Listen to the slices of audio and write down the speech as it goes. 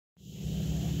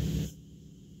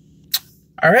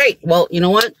All right. Well, you know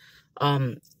what?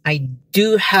 I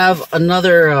do have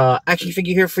another action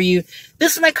figure here for you.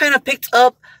 This one I kind of picked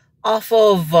up off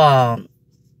of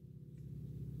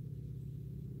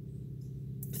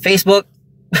Facebook.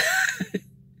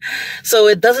 So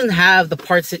it doesn't have the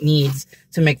parts it needs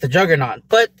to make the Juggernaut,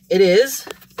 but it is,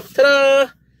 ta-da,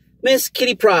 Xmen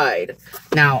Kitty Pryde.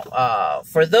 Now,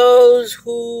 for those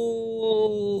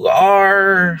who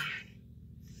are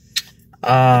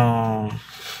trying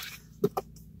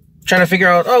to figure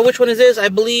out, oh, which one is this? I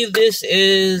believe this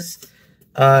is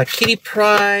Kitty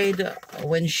Pryde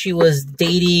when she was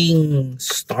dating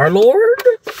Star-Lord.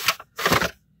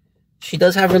 She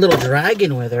does have her little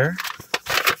dragon with her.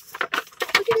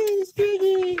 Look at this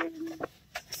dragon.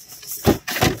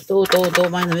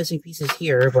 Don't mind the missing pieces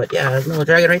here, but yeah, there's a little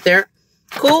dragon right there.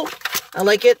 Cool. I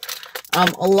like it.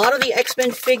 A lot of the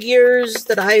X-Men figures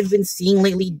that I've been seeing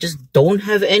lately just don't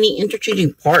have any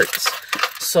interchanging parts.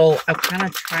 So I'm kind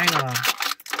of trying to,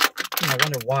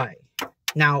 wonder why.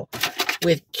 Now,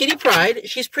 with Kitty Pryde,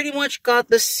 she's pretty much got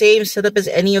the same setup as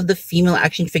any of the female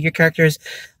action figure characters.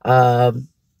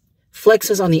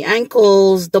 Flexes on the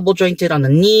ankles, double jointed on the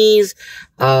knees.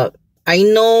 I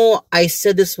know I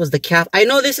said this was the calf. I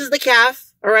know this is the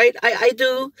calf. All right, I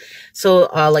do. So,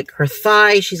 like her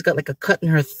thigh, she's got like a cut in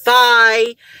her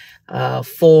thigh,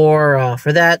 for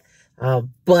that.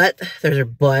 Butt, there's her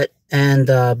butt, and,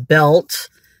 belt,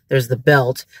 there's the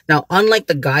belt. Now, unlike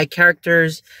the guy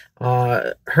characters,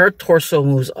 her torso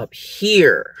moves up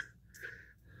here.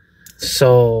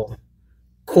 So,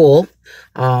 cool.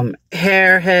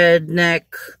 Hair, head,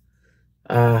 neck,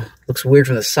 looks weird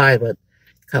from the side, but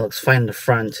kind of looks fine in the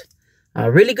front.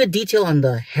 Really good detail on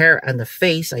the hair and the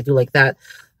face. I do like that.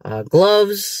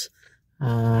 Gloves,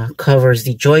 covers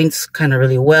the joints kind of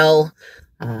really well.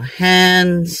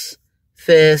 Hands,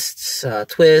 fists,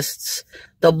 twists,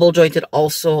 double jointed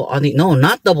also on the, no,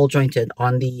 not double jointed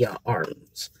on the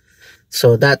arms.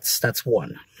 So that's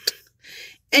one.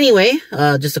 Anyway,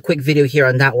 just a quick video here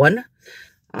on that one.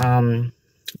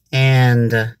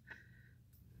 And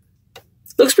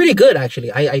looks pretty good,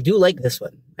 actually. I do like this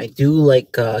one. I do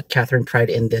like Catherine Pryde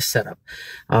in this setup.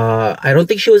 I don't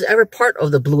think she was ever part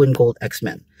of the blue and gold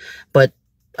X-Men, but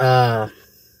I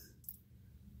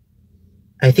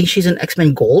think she's an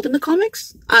X-Men Gold in the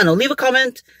comics. I don't know. Leave a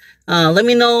comment. Let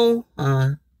me know,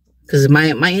 because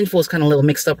my info is kind of a little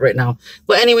mixed up right now.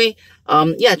 But anyway,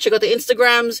 yeah, check out the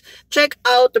Instagrams. Check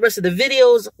out the rest of the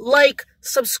videos. Like,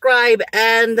 subscribe,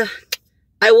 and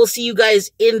I will see you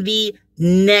guys in the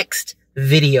next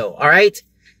video. All right?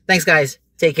 Thanks, guys.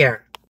 Take care.